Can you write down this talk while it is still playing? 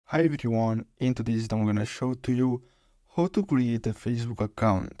Hi everyone, in today's video I'm gonna show to you how to create a Facebook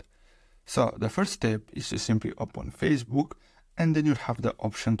account. So the first step is to simply open Facebook, and then you'll have the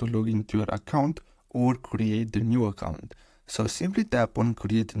option to log into your account or create the new account. So simply tap on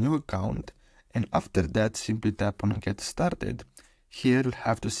create a new account, and after that simply tap on get started. Here you'll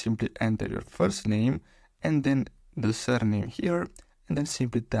have to simply enter your first name and then the surname here, and then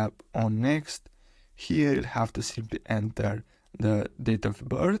simply tap on next. Here you'll have to simply enter the date of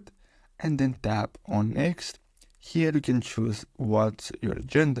birth and then tap on next. Here you can choose what's your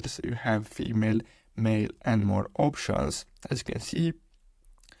gender, so you have female, male and more options as you can see.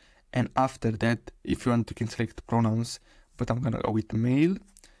 And after that, if you want, you can select pronouns, but I'm gonna go with male.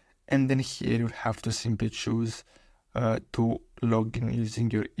 And then here you'll have to simply choose to log in using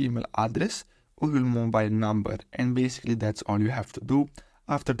your email address or your mobile number, and basically that's all you have to do.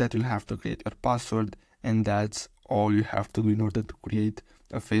 After that you'll have to create your password, and that's all you have to do in order to create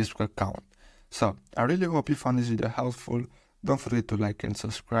a Facebook account. So I really hope you found this video helpful. Don't forget to like and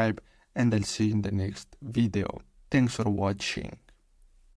subscribe, and I'll see you in the next video. Thanks for watching.